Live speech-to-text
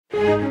The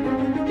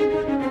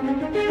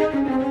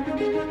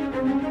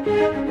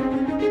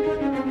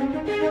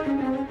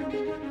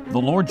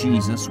Lord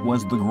Jesus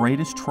was the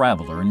greatest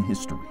traveler in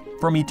history.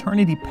 From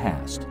eternity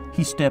past,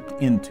 He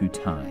stepped into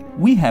time.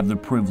 We have the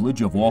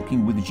privilege of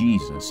walking with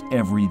Jesus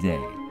every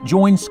day.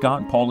 Join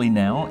Scott Pauley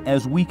now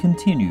as we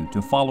continue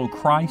to follow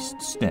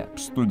Christ's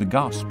steps through the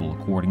Gospel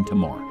according to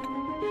Mark.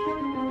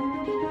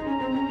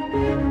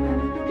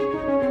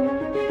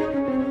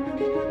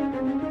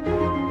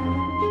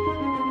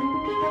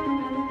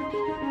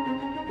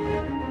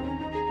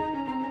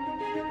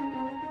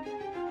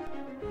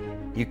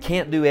 You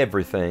can't do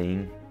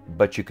everything,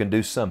 but you can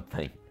do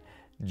something.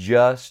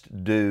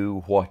 Just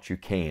do what you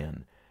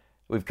can.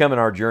 We've come in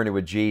our journey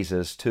with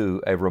Jesus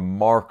to a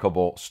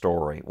remarkable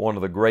story, one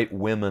of the great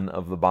women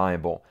of the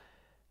Bible.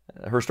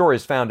 Her story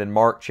is found in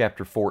Mark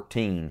chapter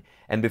 14.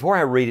 And before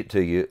I read it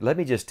to you, let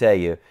me just tell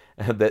you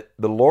that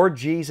the Lord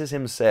Jesus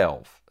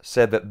Himself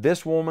said that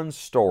this woman's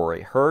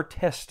story, her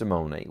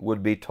testimony,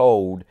 would be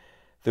told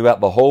throughout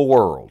the whole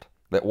world.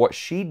 That what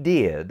she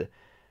did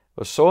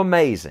was so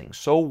amazing,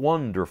 so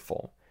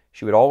wonderful,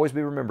 she would always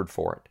be remembered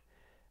for it.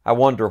 I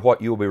wonder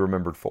what you'll be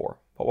remembered for.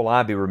 What will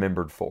I be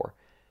remembered for?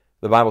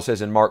 The Bible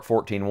says in Mark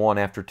 14:1,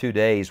 after 2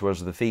 days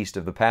was the feast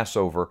of the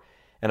Passover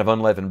and of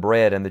unleavened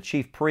bread, and the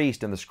chief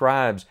priest and the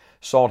scribes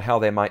sought how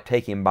they might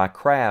take Him by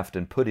craft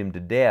and put Him to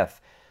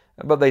death.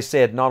 But they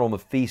said, not on the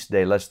feast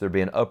day, lest there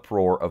be an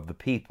uproar of the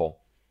people.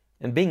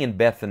 And being in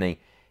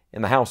Bethany,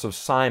 in the house of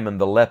Simon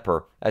the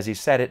leper, as he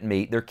sat at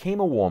meat, there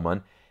came a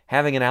woman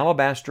having an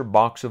alabaster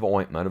box of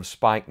ointment of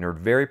spikenard,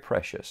 very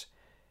precious.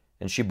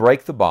 And she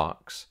brake the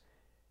box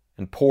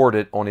and poured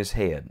it on His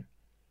head.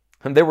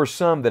 And there were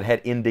some that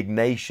had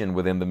indignation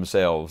within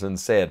themselves, and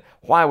said,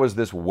 why was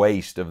this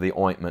waste of the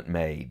ointment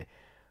made?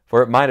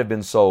 For it might have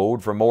been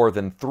sold for more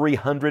than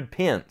 300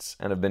 pence,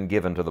 and have been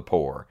given to the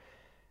poor.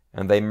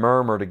 And they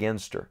murmured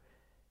against her.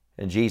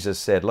 And Jesus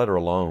said, let her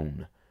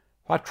alone.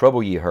 Why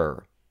trouble ye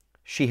her?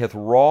 She hath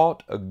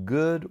wrought a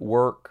good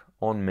work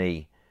on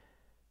me.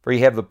 For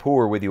ye have the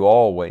poor with you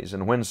always,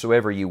 and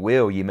whensoever ye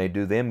will, ye may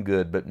do them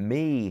good. But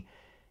me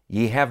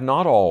ye have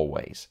not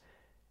always.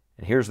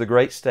 And here's the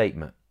great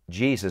statement.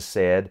 Jesus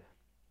said,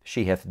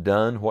 she hath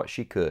done what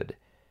she could.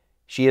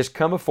 She is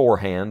come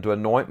aforehand to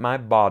anoint my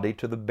body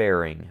to the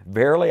burying.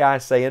 Verily I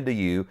say unto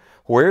you,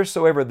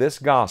 wheresoever this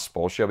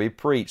gospel shall be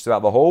preached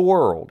throughout the whole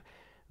world,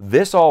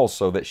 this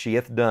also that she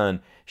hath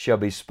done shall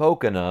be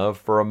spoken of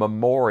for a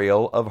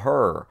memorial of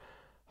her.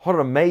 What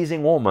an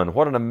amazing woman.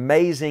 What an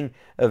amazing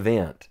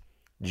event.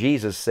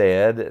 Jesus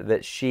said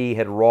that she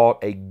had wrought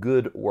a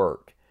good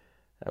work.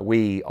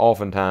 We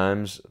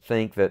oftentimes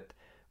think that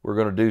we're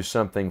going to do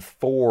something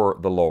for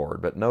the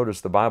Lord, but notice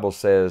the Bible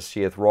says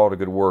she hath wrought a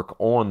good work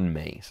on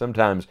me.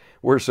 Sometimes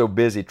we're so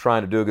busy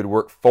trying to do a good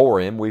work for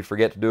Him, we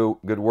forget to do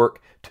good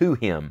work to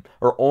Him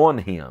or on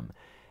Him.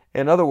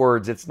 In other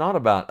words, it's not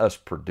about us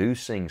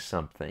producing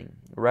something.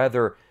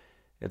 Rather,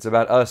 it's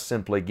about us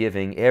simply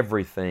giving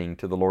everything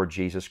to the Lord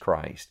Jesus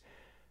Christ.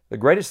 The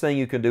greatest thing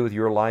you can do with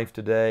your life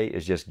today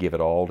is just give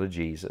it all to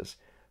Jesus.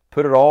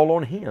 Put it all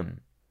on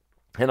Him.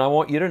 And I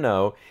want you to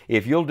know,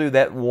 if you'll do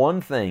that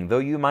one thing, though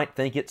you might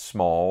think it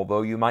small,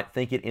 though you might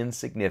think it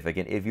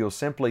insignificant, if you'll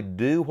simply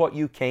do what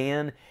you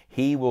can,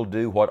 He will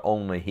do what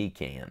only He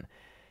can.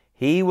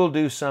 He will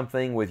do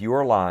something with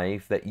your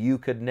life that you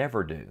could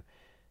never do.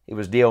 It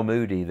was D.L.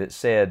 Moody that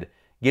said,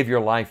 give your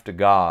life to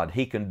God.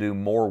 He can do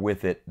more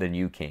with it than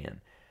you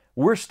can.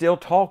 We're still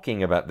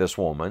talking about this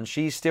woman.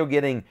 She's still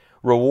getting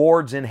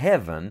rewards in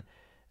heaven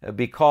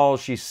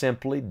because she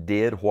simply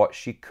did what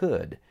she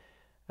could.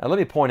 Now, let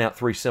me point out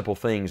 3 simple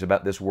things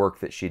about this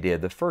work that she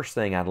did. The first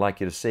thing I'd like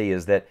you to see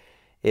is that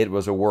it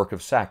was a work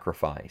of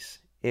sacrifice.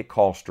 It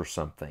cost her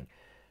something.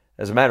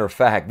 As a matter of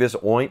fact, this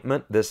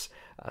ointment, this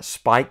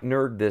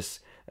spikenard,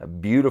 this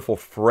beautiful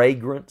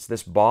fragrance,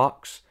 this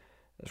box,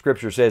 the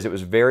Scripture says it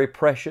was very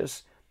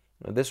precious.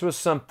 This was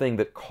something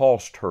that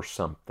cost her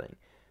something.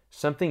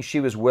 Something she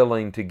was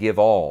willing to give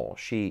all.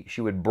 She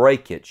would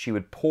break it. She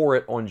would pour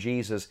it on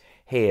Jesus'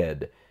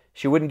 head.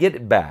 She wouldn't get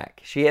it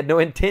back. She had no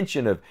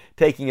intention of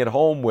taking it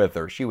home with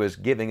her. She was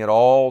giving it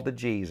all to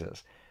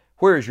Jesus.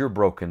 Where is your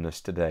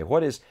brokenness today?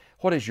 What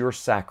is your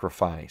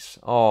sacrifice?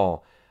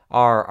 Oh,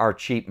 our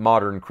cheap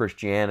modern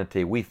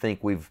Christianity, we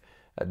think we've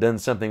done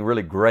something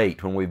really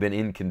great when we've been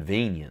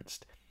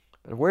inconvenienced.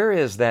 But where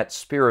is that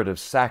spirit of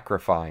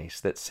sacrifice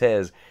that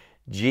says,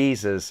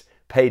 Jesus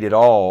paid it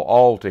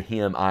all to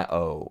Him I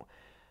owe?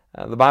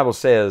 The Bible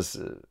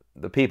says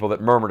the people that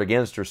murmured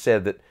against her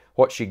said that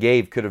what she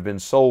gave could have been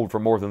sold for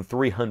more than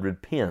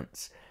 300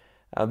 pence.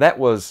 That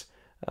was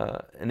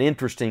an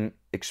interesting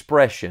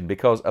expression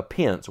because a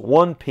pence,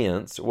 1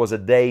 pence, was a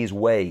day's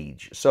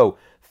wage. So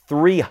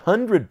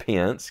 300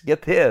 pence,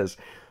 get this,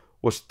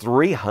 was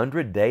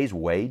 300 days'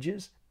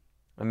 wages?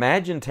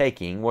 Imagine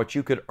taking what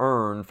you could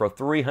earn for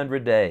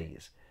 300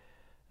 days,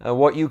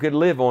 what you could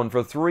live on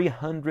for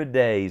 300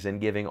 days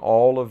and giving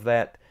all of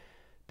that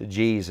to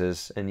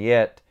Jesus, and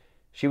yet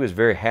she was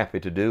very happy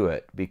to do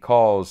it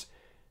because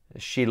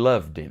she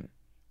loved Him.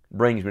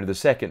 Brings me to the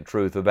second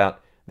truth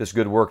about This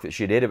good work that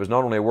she did, it was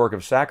not only a work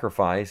of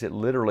sacrifice, it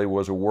literally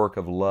was a work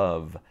of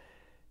love.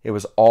 It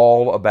was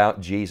all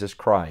about Jesus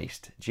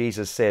Christ.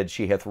 Jesus said,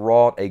 "She hath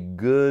wrought a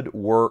good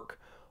work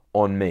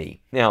on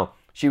me." Now,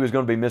 she was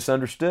going to be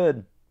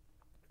misunderstood,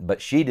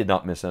 but she did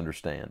not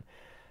misunderstand.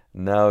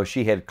 No,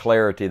 she had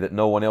clarity that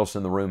no one else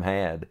in the room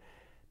had.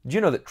 Did you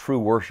know that true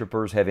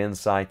worshipers have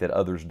insight that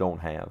others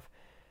don't have?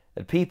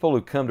 That people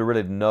who come to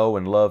really know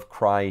and love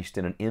Christ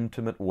in an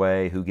intimate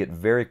way, who get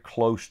very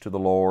close to the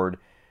Lord,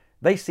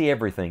 they see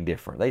everything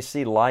different. They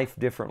see life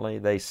differently.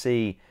 They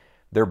see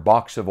their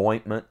box of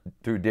ointment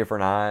through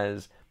different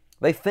eyes.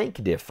 They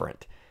think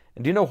different.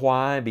 And do you know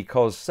why?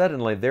 Because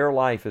suddenly their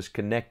life is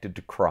connected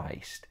to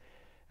Christ.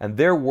 And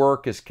their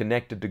work is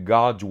connected to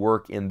God's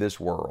work in this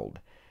world.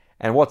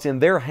 And what's in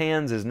their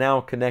hands is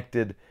now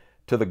connected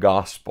to the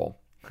gospel.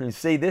 You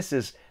see, this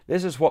is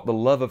what the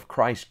love of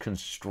Christ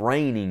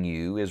constraining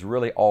you is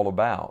really all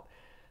about.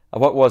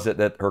 What was it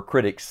that her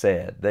critics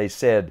said? They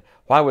said,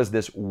 "Why was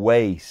this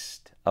waste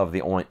of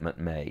the ointment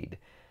made?"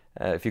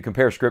 If you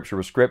compare Scripture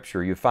with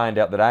Scripture, you find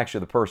out that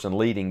actually the person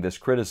leading this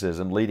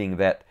criticism, leading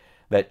that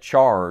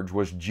charge,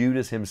 was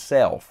Judas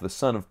himself, the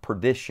son of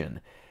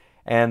perdition.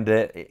 And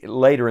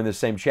later in the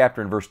same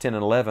chapter, in verse 10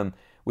 and 11,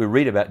 we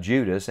read about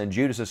Judas, and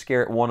Judas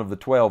Iscariot, one of the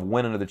 12,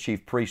 went unto the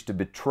chief priests to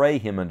betray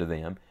him unto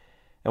them.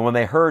 And when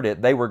they heard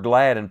it, they were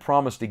glad and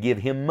promised to give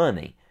him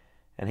money.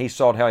 And he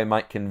sought how he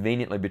might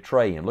conveniently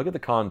betray him. Look at the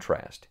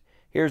contrast.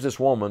 Here's this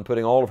woman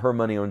putting all of her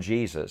money on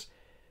Jesus.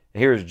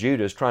 Here's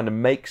Judas trying to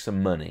make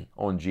some money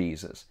on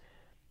Jesus.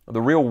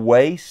 The real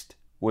waste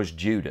was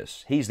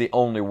Judas. He's the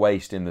only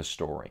waste in this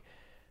story.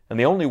 And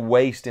the only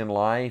waste in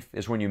life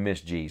is when you miss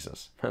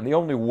Jesus. And the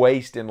only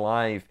waste in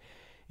life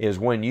is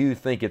when you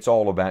think it's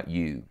all about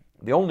you.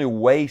 The only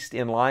waste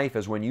in life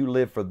is when you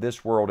live for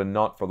this world and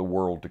not for the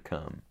world to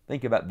come.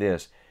 Think about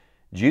this.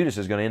 Judas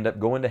is going to end up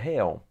going to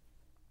hell.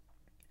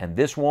 And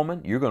this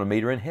woman, you're going to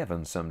meet her in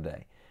heaven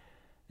someday.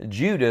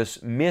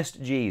 Judas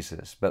missed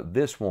Jesus, but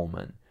this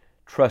woman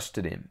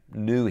trusted Him,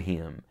 knew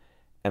Him,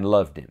 and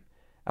loved Him.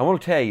 I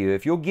want to tell you,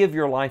 if you'll give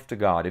your life to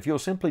God, if you'll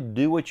simply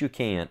do what you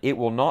can, it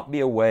will not be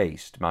a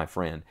waste, my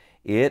friend.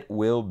 It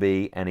will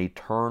be an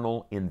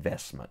eternal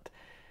investment.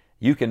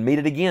 You can meet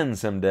it again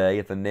someday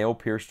at the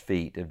nail-pierced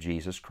feet of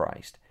Jesus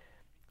Christ.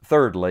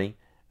 Thirdly,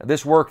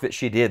 this work that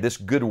she did, this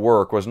good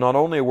work, was not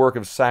only a work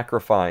of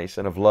sacrifice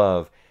and of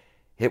love,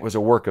 it was a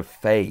work of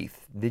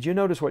faith. Did you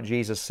notice what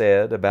Jesus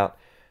said about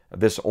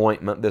this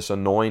ointment, this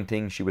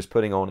anointing she was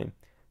putting on Him?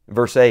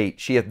 Verse 8,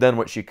 "She hath done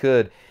what she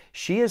could.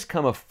 She is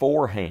come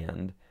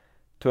aforehand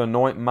to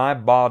anoint my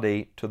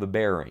body to the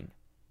burying."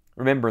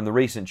 Remember, in the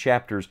recent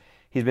chapters,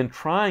 He's been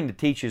trying to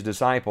teach His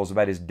disciples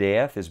about His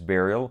death, His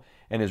burial,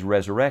 and His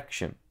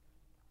resurrection.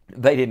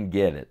 They didn't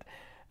get it.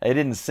 It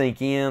didn't sink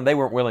in. They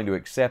weren't willing to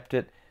accept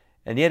it.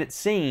 And yet it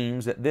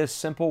seems that this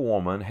simple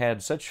woman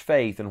had such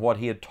faith in what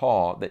He had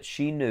taught that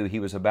she knew He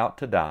was about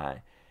to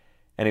die,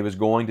 and He was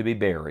going to be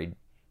buried,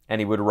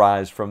 and He would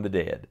rise from the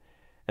dead.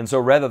 And so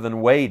rather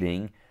than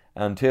waiting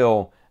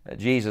until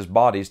Jesus'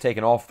 body is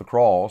taken off the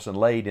cross and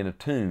laid in a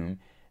tomb,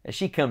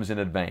 she comes in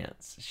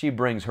advance. She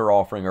brings her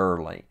offering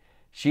early.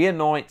 She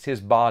anoints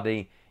His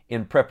body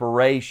in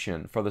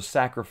preparation for the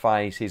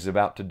sacrifice He's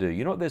about to do.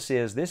 You know what this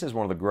is? This is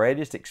one of the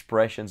greatest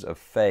expressions of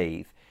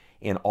faith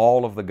in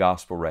all of the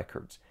gospel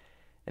records.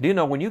 And do you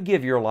know, when you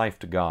give your life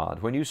to God,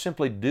 when you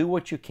simply do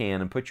what you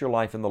can and put your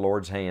life in the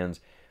Lord's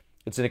hands,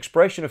 it's an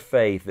expression of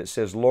faith that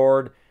says,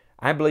 "Lord,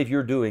 I believe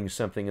You're doing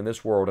something in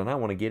this world and I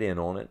want to get in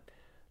on it.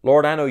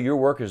 Lord, I know Your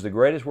work is the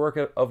greatest work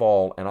of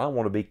all and I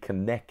want to be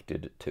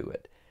connected to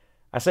it."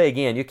 I say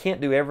again, you can't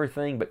do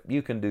everything, but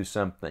you can do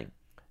something.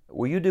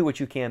 Will you do what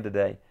you can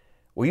today?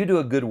 Will you do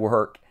a good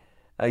work?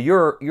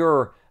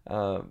 Your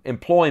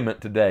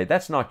employment today,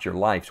 that's not your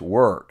life's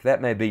work.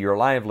 That may be your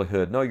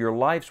livelihood. No, your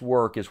life's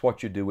work is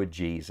what you do with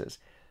Jesus.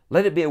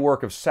 Let it be a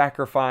work of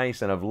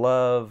sacrifice and of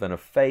love and of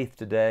faith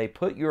today.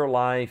 Put your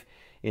life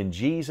in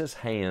Jesus'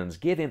 hands.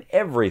 Give Him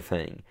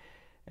everything.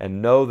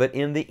 And know that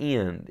in the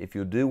end, if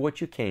you'll do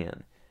what you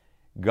can,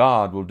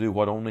 God will do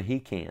what only He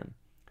can.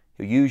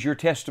 He'll use your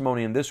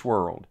testimony in this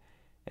world,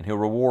 and He'll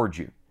reward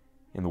you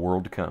in the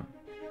world to come.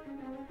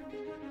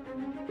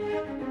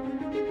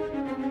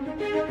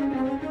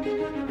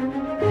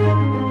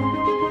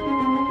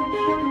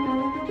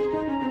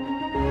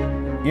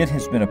 It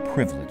has been a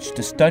privilege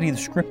to study the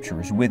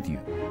Scriptures with you.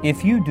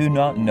 If you do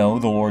not know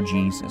the Lord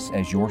Jesus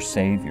as your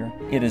Savior,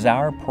 it is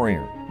our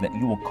prayer that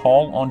you will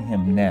call on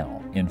Him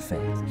now in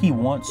faith. He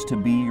wants to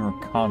be your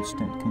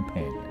constant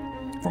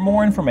companion. For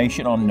more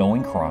information on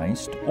knowing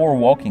Christ or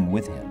walking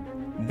with Him,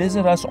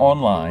 visit us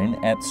online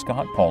at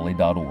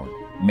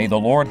scottpauley.org. May the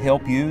Lord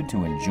help you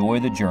to enjoy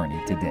the journey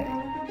today.